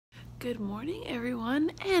Good morning,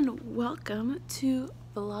 everyone, and welcome to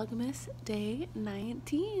Vlogmas Day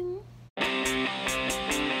 19.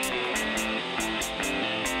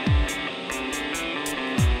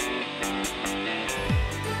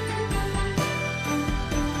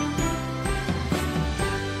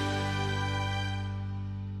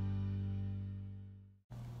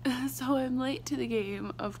 So I'm late to the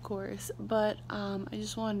game, of course, but I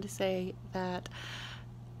just wanted to say that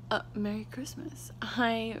Merry Christmas.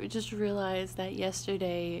 I just realized that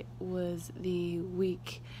yesterday was the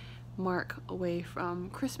week mark away from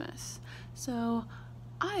Christmas. So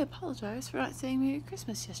I apologize for not saying Merry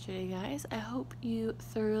Christmas yesterday, guys. I hope you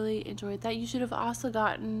thoroughly enjoyed that. You should have also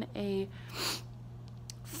gotten a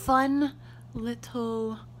fun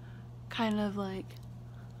little kind of like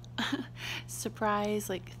surprise,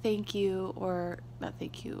 like thank you, or not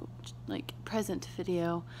thank you, like present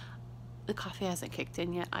video. The coffee hasn't kicked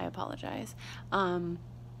in yet, I apologize. In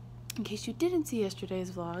case you didn't see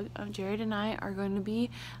yesterday's vlog, Jared and I are going to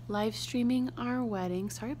be live streaming our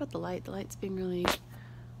wedding. Sorry about the light. The light's being really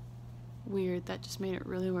weird. That just made it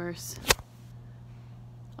really worse.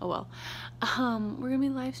 Oh well. We're gonna be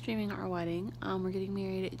live streaming our wedding. We're getting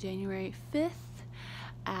married January 5th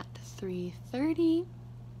at 3:30.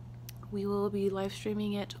 We will be live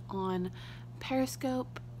streaming it on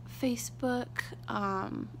Periscope, Facebook,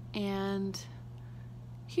 and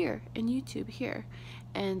here in YouTube here,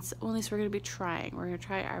 and so, at least we're gonna be trying. We're gonna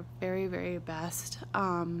try our very, very best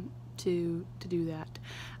to do that.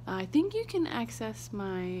 I think you can access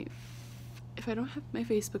my, if I don't have my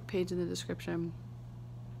Facebook page in the description,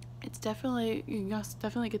 it's definitely, you can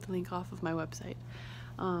definitely get the link off of my website.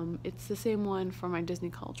 It's the same one for my Disney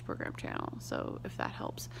College Program channel, so if that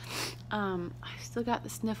helps. I still got the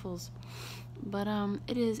sniffles, but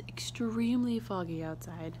it is extremely foggy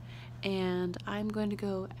outside, and I'm going to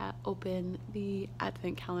go open the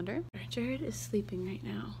advent calendar. Jared is sleeping right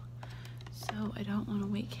now, so I don't want to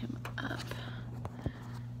wake him up.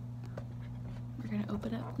 We're gonna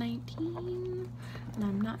open up 19, and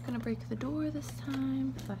I'm not gonna break the door this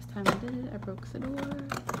time. Last time I did it, I broke the door.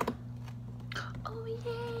 Oh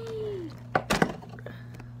yay!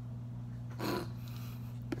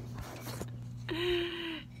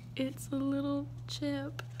 It's a little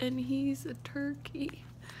chip, and he's a turkey.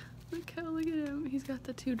 Look at him. He's got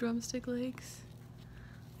the 2 drumstick legs.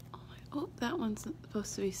 Oh, that one's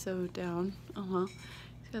supposed to be sewed down. Oh well.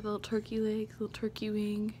 He's got the little turkey legs, little turkey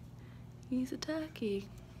wing. He's a turkey.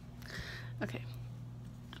 Okay,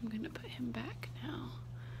 I'm gonna put him back now,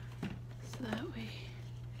 so that way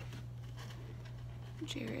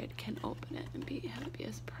Jared can open it and have it be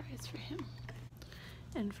a surprise for him.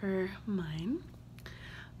 And for mine,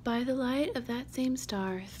 by the light of that same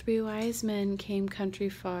star, 3 wise men came country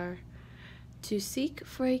far. To seek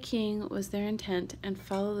for a king was their intent, and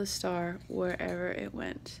follow the star wherever it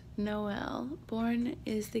went. Noel, born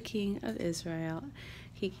is the King of Israel.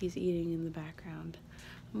 Kiki's eating in the background.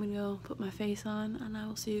 I'm gonna go put my face on, and I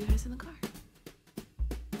will see you guys in the car.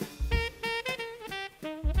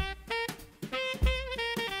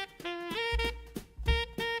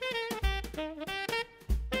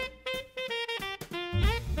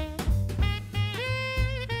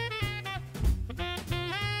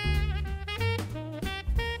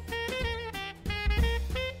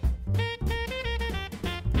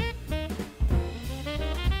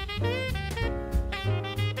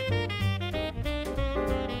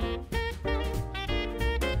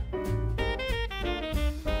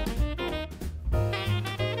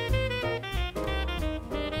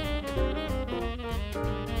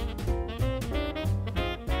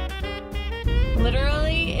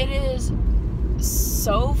 Literally, it is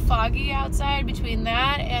so foggy outside between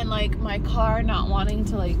that and like my car not wanting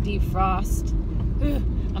to like defrost.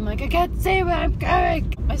 I'm like, I can't say where I'm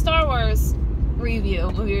going. My Star Wars movie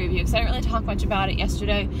review, because I didn't really talk much about it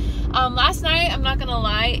yesterday. Last night, I'm not gonna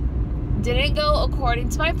lie, didn't go according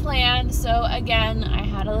to my plan. So again, I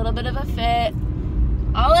had a little bit of a fit.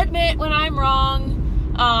 I'll admit when I'm wrong.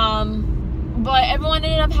 But everyone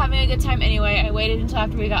ended up having a good time anyway. I waited until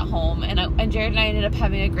after we got home, and Jared and I ended up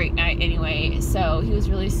having a great night anyway. So he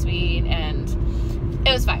was really sweet, and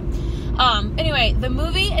it was fine. Anyway, the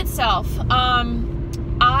movie itself,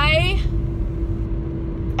 I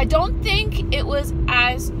don't think it was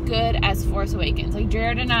as good as Force Awakens. Like,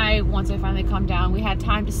 Jared and I, once I finally calmed down, we had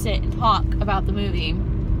time to sit and talk about the movie,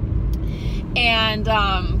 and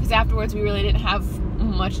because afterwards we really didn't have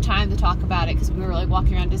much time to talk about it because we were like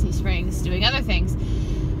walking around Disney Springs doing other things.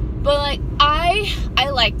 But like I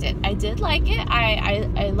liked it. I did like it.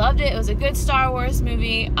 I loved it. It was a good Star Wars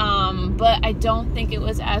movie. But I don't think it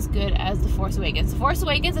was as good as The Force Awakens. The Force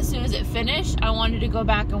Awakens, as soon as it finished, I wanted to go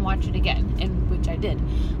back and watch it again, and which I did.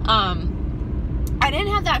 I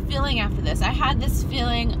didn't have that feeling after this. I had this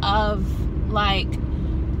feeling of like,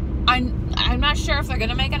 I'm not sure if they're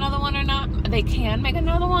gonna make another one or not. They can make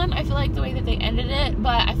another one. I feel like the way that they ended it,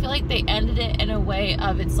 but I feel like they ended it in a way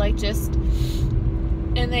of it's like just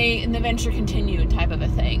and the adventure continued type of a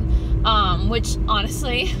thing. Which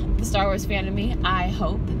honestly, the Star Wars fan in me, I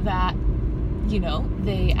hope that, you know,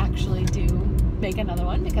 they actually do make another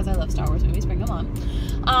one, because I love Star Wars movies. Bring them on.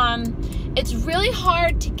 It's really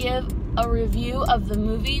hard to give a review of the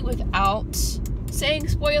movie without saying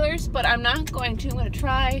spoilers, but I'm not going to. I'm going to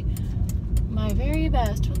try my very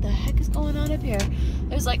best. What the heck is going on up here?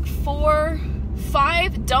 There's like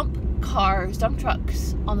 5 dump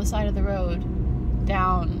trucks on the side of the road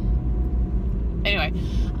down. Anyway,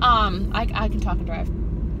 I can talk and drive.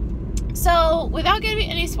 So without giving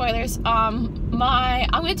any spoilers, I'm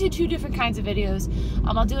going to do 2 different kinds of videos.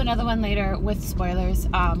 I'll do another one later with spoilers,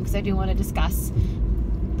 because I do want to discuss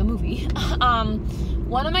the movie.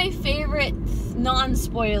 One of my favorite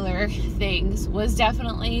non-spoiler things was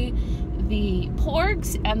definitely the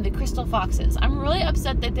porgs and the crystal foxes. I'm really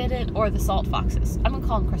upset they didn't, or the salt foxes. I'm gonna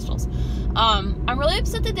call them crystals. I'm really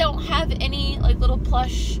upset that they don't have any like little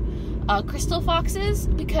plush crystal foxes,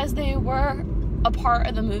 because they were a part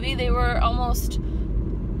of the movie. They were almost,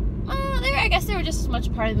 I guess they were just as much a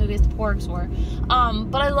part of the movie as the porgs were.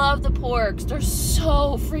 But I love the porgs. They're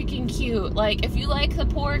so freaking cute. Like, if you like the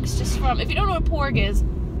porgs, if you don't know what a porg is,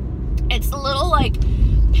 it's a little like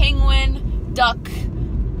penguin, duck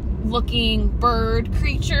looking bird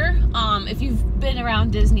creature. If you've been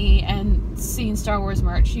around Disney and seen Star Wars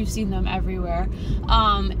merch, you've seen them everywhere.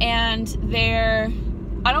 And they're,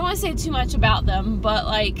 I don't want to say too much about them, but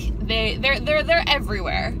like they're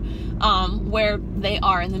everywhere where they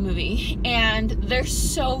are in the movie, and they're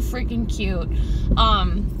so freaking cute.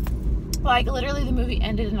 Like literally the movie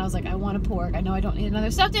ended and I was like, I want a porg. I know I don't need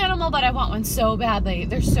another stuffed animal, but I want one so badly.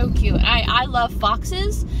 They're so cute. I love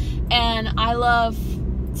foxes, and I love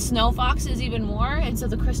snow foxes even more, and so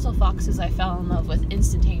the crystal foxes I fell in love with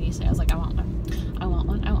instantaneously. I was like, I want one. I want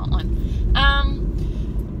one. I want one.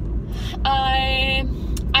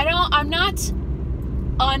 I'm not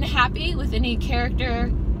unhappy with any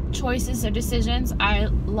character choices or decisions. I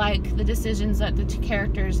like the decisions that the 2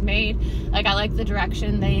 characters made. Like, I like the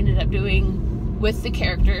direction they ended up doing with the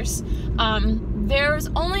characters. There's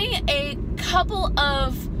only a couple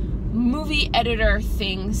of movie editor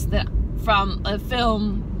things that, from a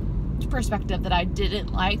film perspective, that I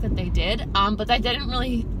didn't like that they did. But I didn't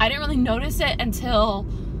really notice it until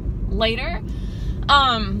later.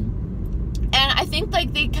 And I think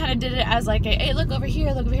like they kind of did it as like a, hey, look over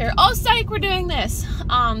here, oh psych, we're doing this.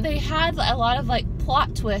 They had a lot of like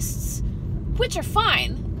plot twists, which are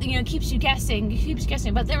fine, you know, keeps you guessing,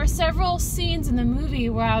 but there were several scenes in the movie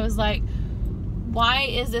where I was like, why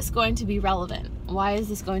is this going to be relevant?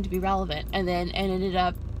 And then it ended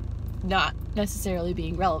up not necessarily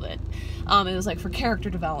being relevant. It was like for character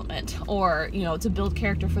development, or, you know, to build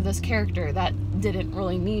character for this character that didn't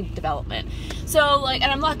really need development. So like,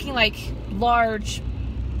 and I'm talking like large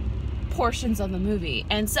portions of the movie.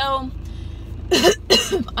 And so,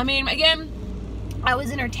 I mean, again, I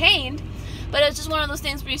was entertained, but it's just one of those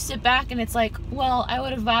things where you sit back and it's like, well, I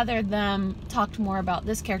would have rather them talked more about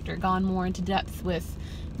this character, gone more into depth with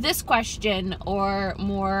this question, or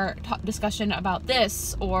more discussion about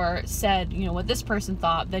this, or said, you know, what this person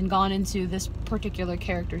thought, then gone into this particular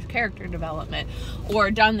character's character development, or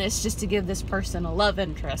done this just to give this person a love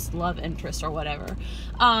interest or whatever.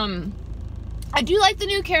 I do like the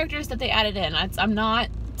new characters that they added in. I'm not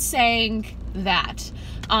saying that.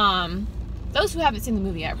 Those who haven't seen the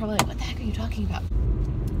movie yet are probably like, what the heck are you talking about?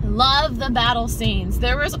 I love the battle scenes.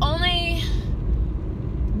 There was only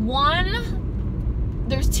one.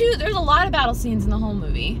 There's a lot of battle scenes in the whole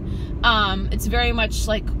movie. It's very much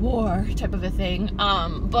like war type of a thing.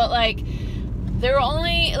 But like, there were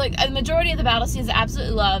only, like, a majority of the battle scenes I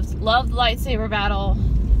absolutely loved. Loved the lightsaber battle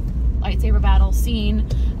scene.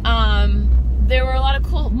 There were a lot of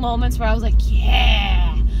cool moments where I was like,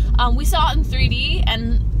 yeah. We saw it in 3D,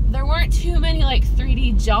 and there weren't too many like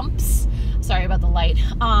 3D jumps. Sorry about the light.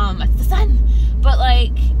 It's the sun. But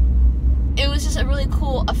like, it was just a really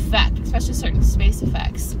cool effect, especially certain space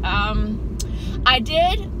effects. I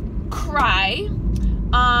did cry,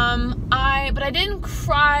 but I didn't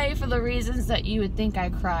cry for the reasons that you would think I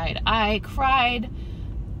cried. I cried,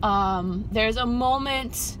 there's a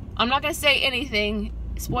moment, I'm not gonna say anything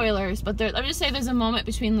spoilers, but let me just say there's a moment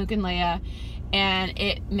between Luke and Leia, and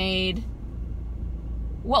it made,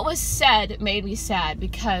 what was said made me sad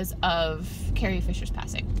because of Carrie Fisher's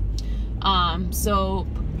passing. So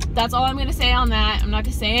that's all I'm gonna say on that. I'm not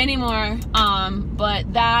gonna say any more,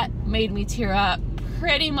 but that made me tear up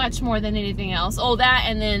pretty much more than anything else. Oh, that,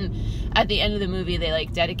 and then at the end of the movie they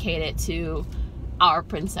like dedicate it to our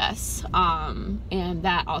princess, and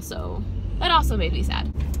that also made me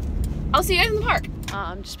sad. I'll see you guys in the park.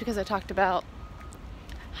 Just because I talked about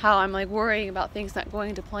how I'm like worrying about things not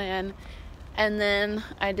going to plan, and then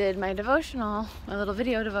I did my devotional, my little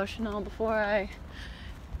video devotional before I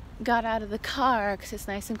got out of the car because it's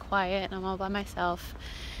nice and quiet and I'm all by myself,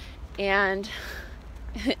 and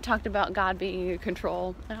it talked about God being in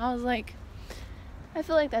control, and I was like, I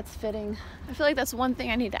feel like that's fitting. I feel like that's one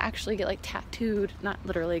thing I need to actually get like tattooed, not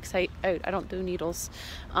literally, because I don't do needles,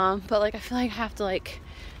 but like I feel like I have to like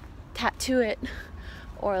tattoo it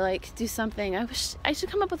or like do something. I wish I should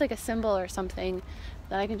come up with like a symbol or something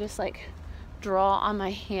that I can just like draw on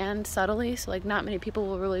my hand subtly, so like not many people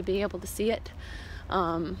will really be able to see it,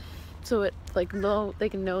 so it like they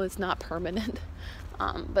can know it's not permanent,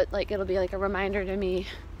 but like it'll be like a reminder to me.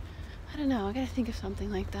 I don't know, I gotta think of something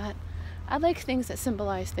like that. I like things that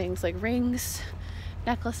symbolize things, like rings,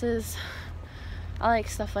 necklaces. I like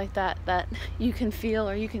stuff like that that you can feel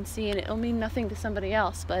or you can see, and it'll mean nothing to somebody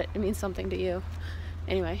else, but it means something to you.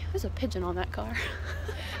 Anyway, there's a pigeon on that car.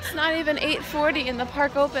 It's not even 8:40 and the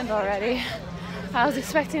park opened already. I was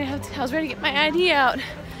expecting I was ready to get my ID out.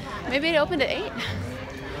 Maybe it opened at 8.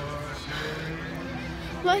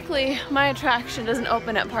 Luckily, my attraction doesn't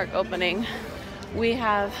open at park opening. We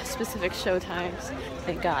have specific show times,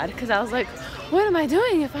 thank God, because I was like, what am I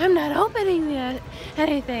doing if I'm not opening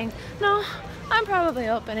anything? No, I'm probably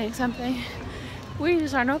opening something. We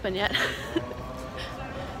just aren't open yet.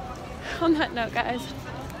 On that note, guys,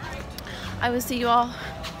 I will see you all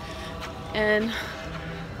in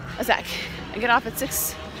a sec. I get off at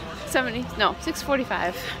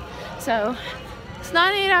 6:45. So it's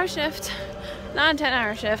not an 8-hour shift, not a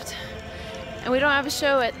 10-hour shift, and we don't have a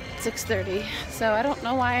show at 6:30. So I don't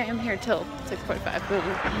know why I am here till 6:45.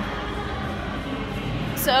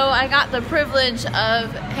 So I got the privilege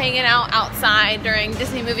of hanging out outside during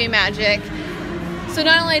Disney Movie Magic. So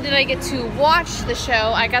not only did I get to watch the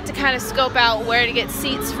show, I got to kind of scope out where to get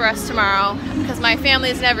seats for us tomorrow, because my family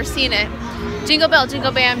has never seen it. Jingle Bell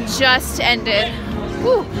Jingle Bam just ended.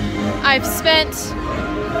 Whew. I've spent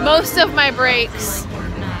most of my breaks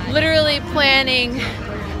literally planning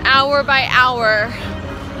hour by hour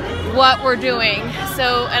what we're doing.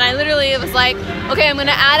 So, and I literally was like, okay, I'm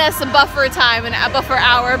gonna add us a buffer time and a buffer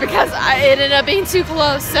hour because it ended up being too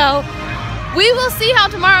close. So we will see how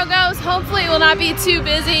tomorrow goes. Hopefully it will not be too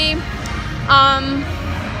busy.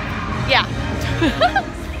 Yeah.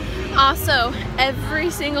 Also, every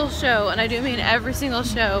single show, and I do mean every single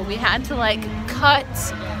show, we had to like cut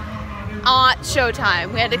on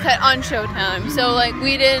showtime. We had to cut on showtime. So like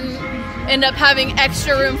we didn't end up having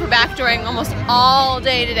extra room for backdooring almost all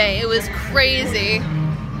day today. It was crazy.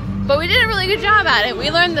 But we did a really good job at it.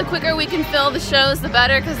 We learned the quicker we can fill the shows, the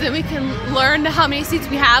better, because then we can learn how many seats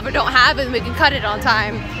we have or don't have, and we can cut it on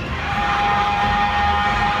time.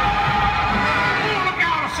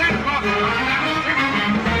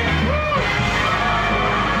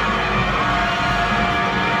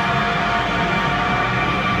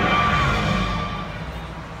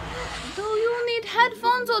 Do you need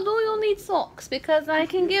headphones or do you need socks? Because I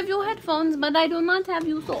can give you headphones, but I do not have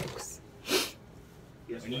you socks.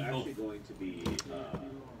 Yes, we're actually going to be,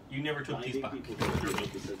 you never took these back.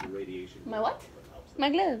 My what? My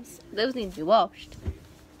gloves. Those need to be washed.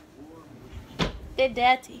 They're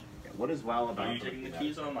dirty. What is wow about? Are you taking the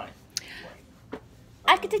keys or mine?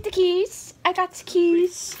 I can take the keys. I got the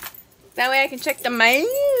keys. That way I can check the mail.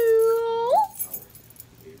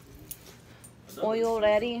 Are you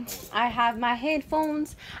ready? I have my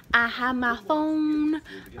headphones. I have my phone.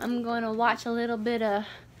 I'm going to watch a little bit of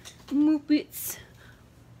Muppets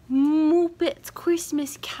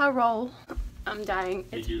Christmas Carol. I'm dying.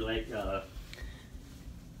 Did you like Did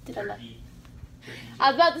I like? turkey?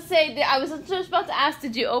 I was about to say, I was just about to ask,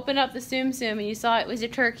 did you open up the Tsum Tsum and you saw it was a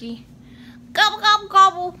turkey? Gobble, gobble,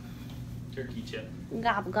 gobble. Turkey chip.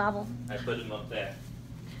 Gobble, gobble. I put him up there.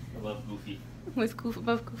 I love Goofy. With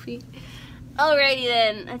above Goofy. Alrighty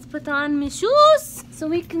then, let's put on my shoes so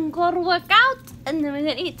we can go to work out, and then we're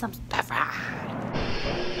gonna eat some stuff.